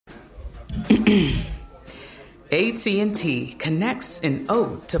AT&T connects an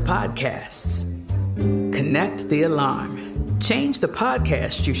ode to podcasts. Connect the alarm. Change the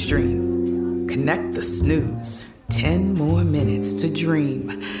podcast you stream. Connect the snooze. 10 more minutes to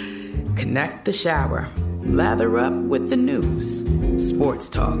dream. Connect the shower. Lather up with the news. Sports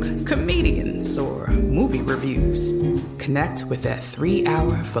talk, comedians, or movie reviews. Connect with that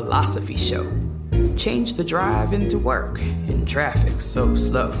 3-hour philosophy show. Change the drive into work in traffic so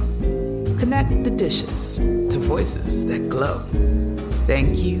slow. Connect the dishes to voices that glow.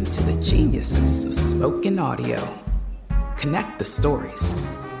 Thank you to the geniuses of spoken audio. Connect the stories.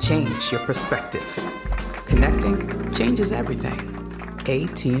 Change your perspective. Connecting changes everything.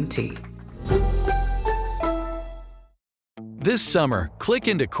 AT&T. This summer, click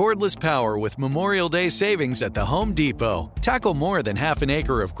into cordless power with Memorial Day savings at the Home Depot. Tackle more than half an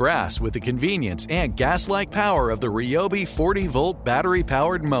acre of grass with the convenience and gas-like power of the Ryobi 40-volt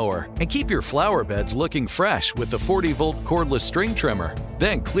battery-powered mower. And keep your flower beds looking fresh with the 40-volt cordless string trimmer.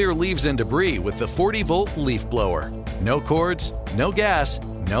 Then clear leaves and debris with the 40-volt leaf blower. No cords, no gas,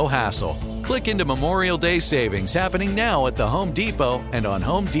 no hassle. Click into Memorial Day savings happening now at the Home Depot and on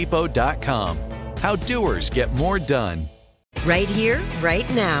HomeDepot.com. How doers get more done. Right here, right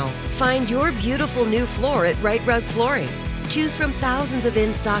now. Find your beautiful new floor at Right Rug Flooring. Choose from thousands of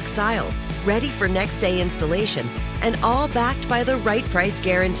in-stock styles, ready for next day installation, and all backed by the right price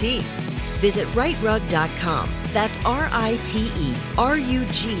guarantee. Visit rightrug.com. That's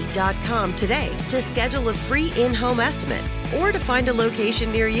RITERUG.com today to schedule a free in-home estimate or to find a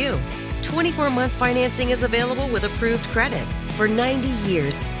location near you. 24-month financing is available with approved credit. For 90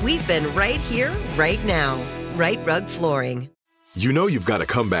 years, we've been right here, right now. Right Rug Flooring. You know you've got a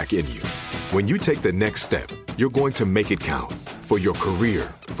comeback in you. When you take the next step, you're going to make it count. For your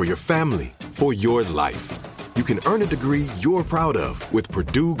career, for your family, for your life. You can earn a degree you're proud of with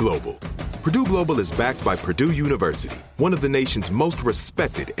Purdue Global. Purdue Global is backed by Purdue University, one of the nation's most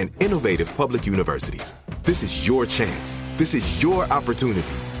respected and innovative public universities. This is your chance. This is your opportunity.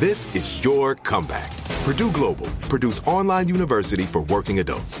 This is your comeback. Purdue Global, Purdue's online university for working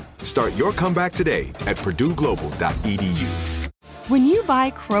adults. Start your comeback today at purdueglobal.edu. When you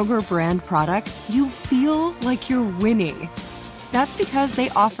buy Kroger brand products, you feel like you're winning. That's because they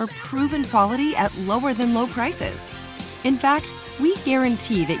offer proven quality at lower than low prices. In fact, we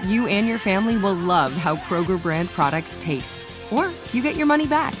guarantee that you and your family will love how Kroger brand products taste, or you get your money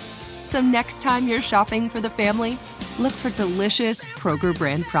back. So next time you're shopping for the family, look for delicious Kroger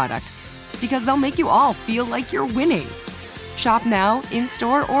brand products, because they'll make you all feel like you're winning. Shop now,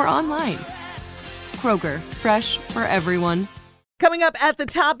 in-store, or online. Kroger, fresh for everyone. Coming up at the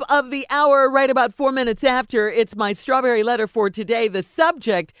top of the hour, right about 4 minutes after, it's my strawberry letter for today. The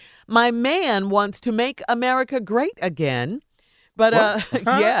subject, my man wants to make America great again. But,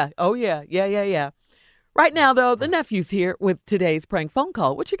 yeah. Oh, yeah. Yeah. Right now, though, the nephew's here with today's prank phone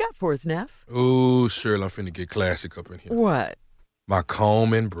call. What you got for us, Neff? Ooh, Shirley, I'm finna get classic up in here. What? My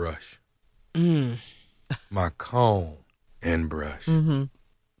comb and brush. My comb and brush. Mm-hmm.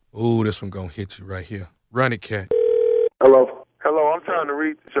 Ooh, this one gonna hit you right here. Run it, cat. Hello, I'm trying to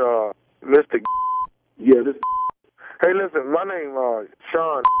reach Mr. Yeah, this. Hey, listen, my name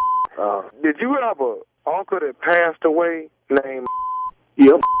Sean. Did you have a uncle that passed away named?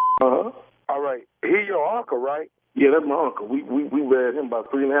 Yep. Uh-huh. All right, he your uncle, right? Yeah, that's my uncle. We read him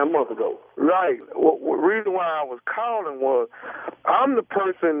about 3.5 months ago. Right. Well, the reason why I was calling was I'm the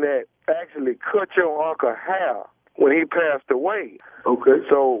person that actually cut your uncle hair when he passed away. Okay.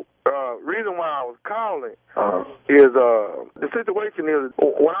 So reason why I was calling is the situation is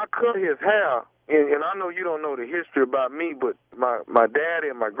when I cut his hair, and I know you don't know the history about me, but my daddy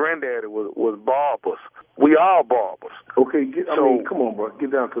and my granddaddy was barbers. We all barbers. Okay, come on, bro.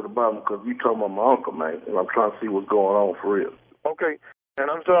 Get down to the bottom because you talking about my uncle, man, and I'm trying to see what's going on for real. Okay, and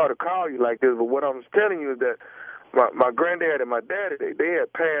I'm sorry to call you like this, but what I'm telling you is that my granddad and my daddy, they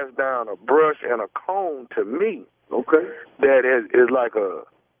had passed down a brush and a comb to me. Okay. That is like a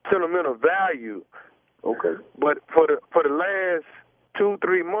sentimental value. Okay. But for the last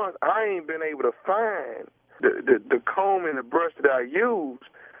 2-3 months, I ain't been able to find the comb and the brush that I used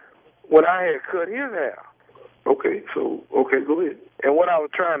when I had cut his hair. Okay, go ahead. And what I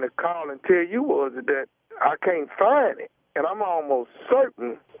was trying to call and tell you was that I can't find it, and I'm almost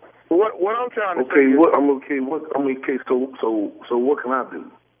certain. What I'm trying to say is... So what can I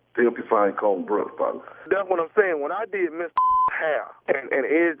do to help you find comb and brush, partner? That's what I'm saying. When I did Mr. hair and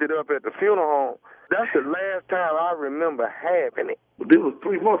edged it up at the funeral home, that's the last time I remember having it. But this was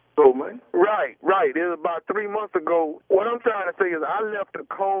 3 months ago, man. Right. It was about 3 months ago. What I'm trying to say is I left the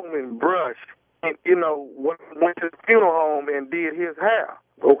comb and brush and, went to the funeral home and did his hair.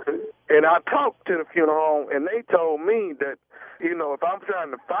 Okay. And I talked to the funeral home, and they told me that, you know, if I'm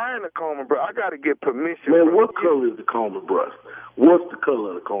trying to find a comb and brush, I got to get permission. Man, what color is the comb and brush? What's the color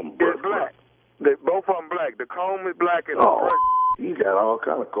of the comb and brush? It's black. Both of them black. The comb is black and the brush. You got all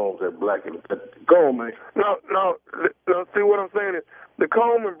kind of combs that black and go on, man. No. See what I'm saying is the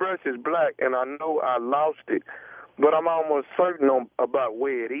comb and brush is black, and I know I lost it, but I'm almost certain about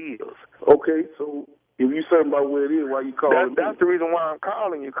where it is. Okay, so if you're certain about where it is, why you calling me? That's the reason why I'm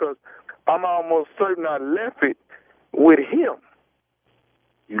calling you, because I'm almost certain I left it with him.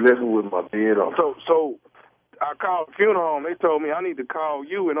 You left it with my dead uncle. So I called the funeral home. They told me I need to call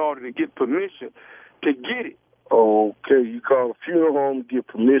you in order to get permission to get it. Okay, you call the funeral home to get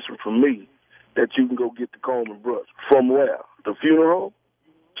permission from me that you can go get the comb and brush. From where? The funeral home?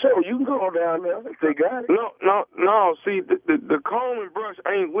 Sure, you can go down there if they got it. No. See, the comb and brush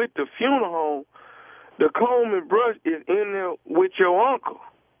ain't with the funeral home. The comb and brush is in there with your uncle.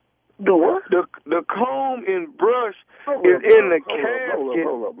 The what? The comb and brush is in the casket.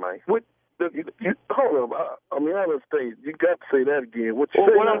 Hold up, man. With hold up. I understand. You got to say that again. What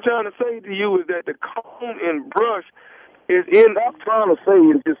I'm trying to say to you is that the comb and brush is in. I'm trying to say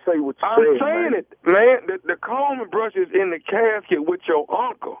and just say what you're saying. I'm saying it, man. The comb and brush is in the casket with your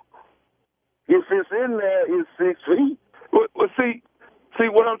uncle. If it's in there, it's 6 feet. Well, see,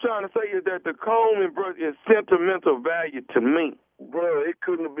 what I'm trying to say is that the comb and brush is sentimental value to me. Bro, it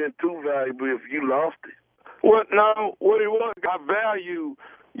couldn't have been too valuable if you lost it. Well, no, what it was, I value,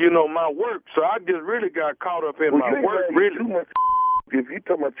 my work, so I just really got caught up in my work, really. Too much. If you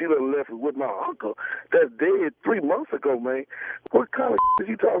talking about you done left it with my uncle, that's dead 3 months ago, man. What kind of is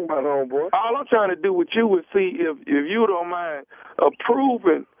you talking about, homeboy? All I'm trying to do with you is see if you don't mind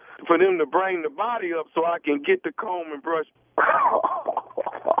approving for them to bring the body up so I can get the comb and brush.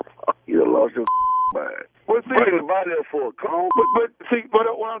 You done lost your mind. Well, see, bring the body up for a comb? But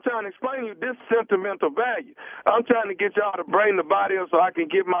what I'm trying to explain to you, this sentimental value. I'm trying to get y'all to bring the body up so I can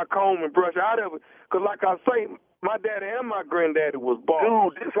get my comb and brush out of it. Because like I say, my daddy and my granddaddy was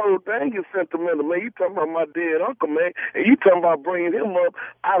bald. Dude, this whole thing is sentimental, man. You talking about my dead uncle, man, and you talking about bringing him up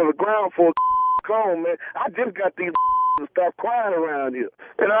out of the ground for a comb, man. I just got these to stop crying around here.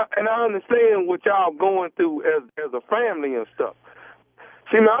 And I understand what y'all going through as a family and stuff.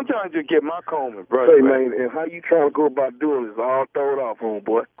 See, man, I'm trying to just get my comb and brush. Hey, man, and how you trying to go about doing this all throw it off,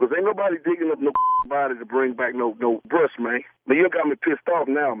 homeboy? Because ain't nobody digging up no body to bring back no brush, man. But you got me pissed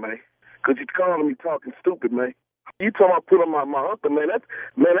off now, man, because you're calling me talking stupid, man. You talking about put on my uncle, man. That's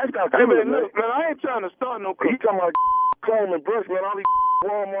not hey, good, man. I ain't trying to start no. You talking about comb and brush, man, all these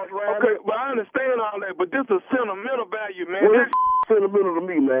Walmarts around. Okay, but I understand all that, but this is sentimental value, man. Well, this sentimental to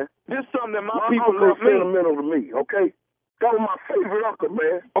me, man. This is something that my people love me. Sentimental to me, okay? That was my favorite uncle,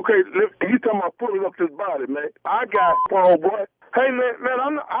 man. Okay, you talking about pulling up this body, man. I got homeboy. Hey, man,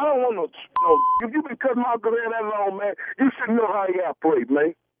 I don't want no. If you been cutting my uncle hair that long, man, you should know how he operates,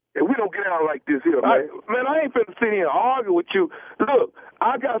 man. And we don't get out like this here, man. I ain't finna sit here and argue with you. Look,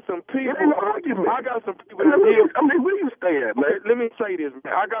 I got some people. I got some people that here. I mean, where you stay at, man? Let me say this,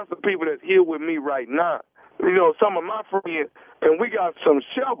 man. I got some people that's here with me right now. Some of my friends, and we got some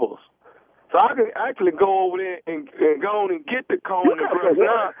shovels. So I can actually go over there and go on and get the comb and brush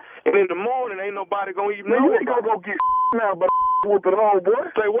now. And in the morning, ain't nobody going to even know. You ain't going to go get now but whooping home,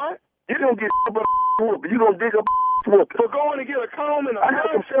 boy. Say what? You don't get but whooping. You going to dig up whooping. So going to get a comb and a I got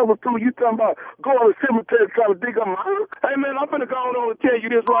some shovels, too. You talking about going to the cemetery trying to dig up my house? Hey, man, I'm finna go on and tell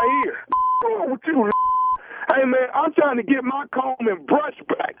you this right here. What's wrong with you, Hey, man, I'm trying to get my comb and brush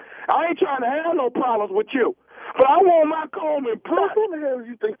back. I ain't trying to have no problems with you. But I want my comb and brush. Who the hell do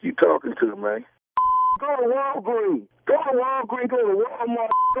you think you talking to, man? Go to Walgreens. Go to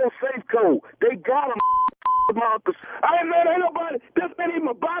Walmart. Go to Safeco. They got them. Hey, man, ain't nobody. This ain't even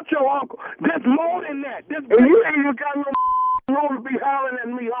about your uncle. There's more than that. And you ain't even got no room to be hollering at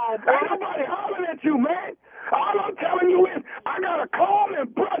me all day. Ain't nobody hollering at you, man. All I'm telling you is I got a comb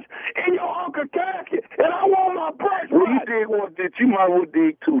and brush in your uncle's casket, and I want my brush. Well, you dig one ditch, you might well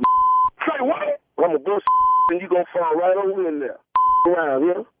dig two. Say what? I'm a bush, and you gonna fall right over in there. Around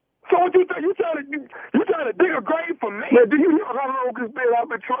here. So what you think? You trying to dig a grave for me? Man, do you know how long it's been? I've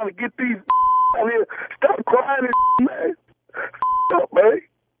been trying to get these out here. Stop crying, man. Stop, man.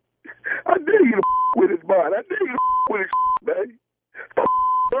 I dare you to with his body. I dare you to with his man.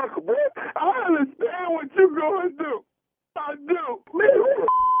 Stop, boy. I understand what you're going through. I do. Man, who the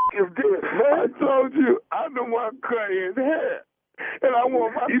is this, man? I told you I don't want to cut his hair. And I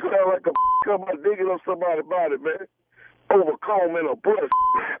want my... You sound like a somebody digging up somebody's body, man. Over comb and a brush.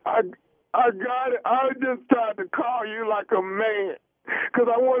 I got it. I just tried to call you like a man. because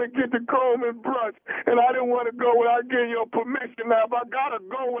I want to get the comb and brush, and I didn't want to go without getting your permission. Now, if I got to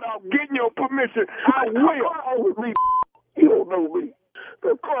go without getting your permission, I will. Cry with me. You don't know me.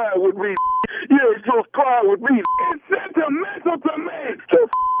 Just cry with me. Yeah, just cry with me. It's sentimental to me.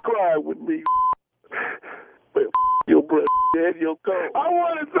 Just cry with me. Man, your breath and your comb. I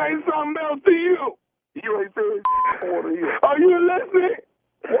want to say something else to you. You ain't saying I want to hear. Are you listening?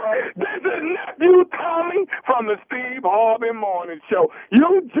 What? This is nephew Tommy from the Steve Harvey Morning Show.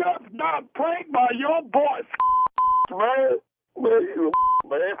 You just got pranked by your boy, man. Man, you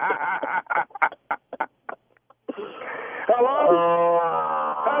man. Hello?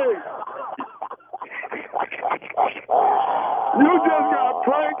 Hey. You just got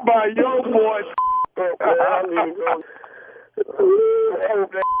pranked by your boy. I need to go.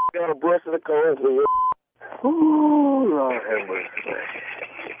 Got a brush in the car. Ooh, Lord have mercy.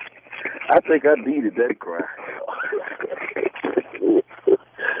 I think I needed that cry.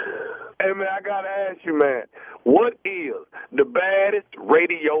 Hey, man, I got to ask you, man, what is the baddest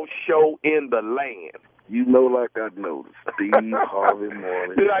radio show in the land? You know like I know, the Steve Harvey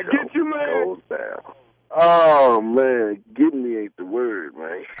Morning Show. Did I get you, man? Goes down. Oh, man, get me ain't the word,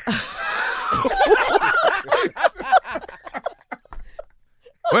 man.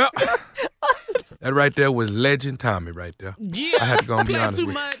 Well, that right there was Legend Tommy right there. Yeah, I had to go and be honest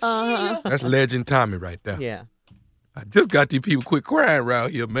with you. That's Legend Tommy right there. Yeah. I just got these people quit crying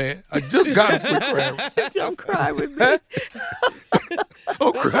around here, man. I just got them quit crying. Don't cry with me.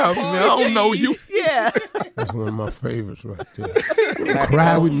 Don't cry with me. I don't know you. Yeah. That's one of my favorites right there. Don't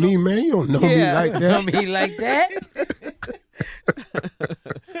cry with me, man. You don't know me like that. Know me like that?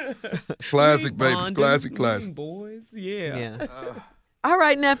 Classic, baby. Classic. Boys, yeah. All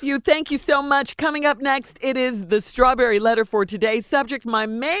right, nephew, thank you so much. Coming up next, it is the Strawberry Letter for today. Subject, my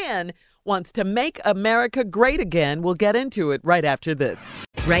man wants to make America great again. We'll get into it right after this.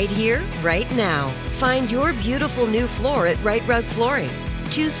 Right here, right now. Find your beautiful new floor at Right Rug Flooring.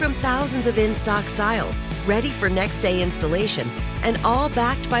 Choose from thousands of in-stock styles, ready for next day installation, and all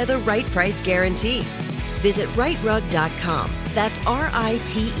backed by the right price guarantee. Visit rightrug.com. That's RITERUG.com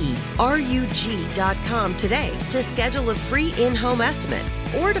today to schedule a free in-home estimate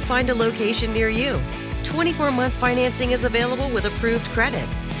or to find a location near you. 24-month financing is available with approved credit.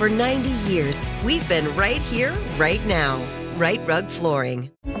 For 90 years, we've been right here, right now. Right Rug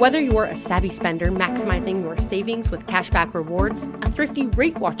Flooring. Whether you're a savvy spender maximizing your savings with cashback rewards, a thrifty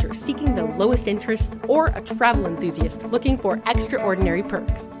rate watcher seeking the lowest interest, or a travel enthusiast looking for extraordinary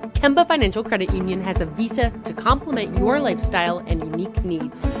perks, Kemba Financial Credit Union has a visa to complement your lifestyle and unique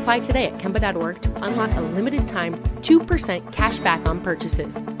needs. Apply today at Kemba.org to unlock a limited time 2% cash back on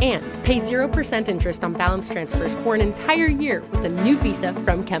purchases and pay 0% interest on balance transfers for an entire year with a new visa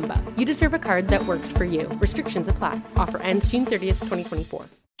from Kemba. You deserve a card that works for you. Restrictions apply. Offer ends June 30th, 2024.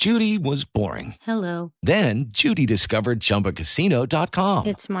 Judy was boring. Hello. Then Judy discovered ChumbaCasino.com.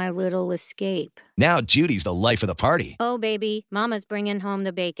 It's my little escape. Now Judy's the life of the party. Oh, baby, mama's bringing home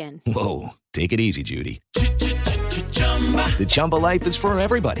the bacon. Whoa, take it easy, Judy. The Chumba life is for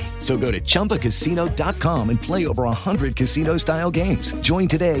everybody. So go to ChumbaCasino.com and play over 100 casino-style games. Join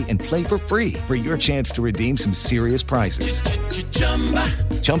today and play for free for your chance to redeem some serious prizes.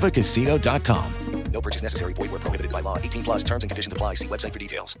 ChumbaCasino.com. No purchase necessary. Void where prohibited by law. 18 plus terms and conditions apply. See website for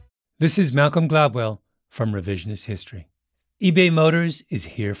details. This is Malcolm Gladwell from Revisionist History. eBay Motors is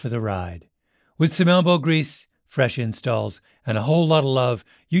here for the ride. With some elbow grease, fresh installs, and a whole lot of love,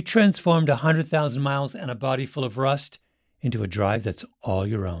 you transformed 100,000 miles and a body full of rust into a drive that's all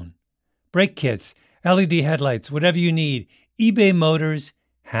your own. Brake kits, LED headlights, whatever you need, eBay Motors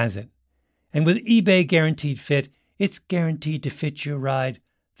has it. And with eBay Guaranteed Fit, it's guaranteed to fit your ride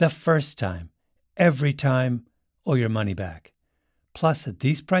the first time, every time, or your money back. Plus, at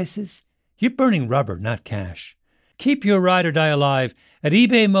these prices, you're burning rubber, not cash. Keep your ride or die alive at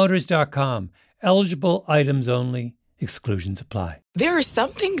ebaymotors.com. Eligible items only. Exclusions apply. There are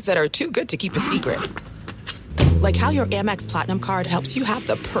some things that are too good to keep a secret. Like how your Amex Platinum card helps you have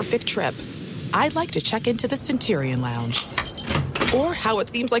the perfect trip. I'd like to check into the Centurion Lounge. Or how it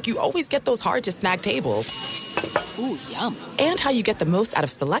seems like you always get those hard-to-snag tables. Ooh, yum. And how you get the most out of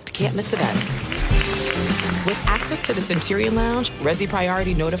select can't-miss events. With access to the Centurion Lounge, Resi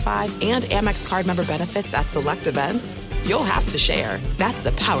Priority Notified, and Amex card member benefits at select events, you'll have to share. That's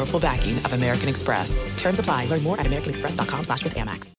the powerful backing of American Express. Terms apply. Learn more at americanexpress.com/withAmex.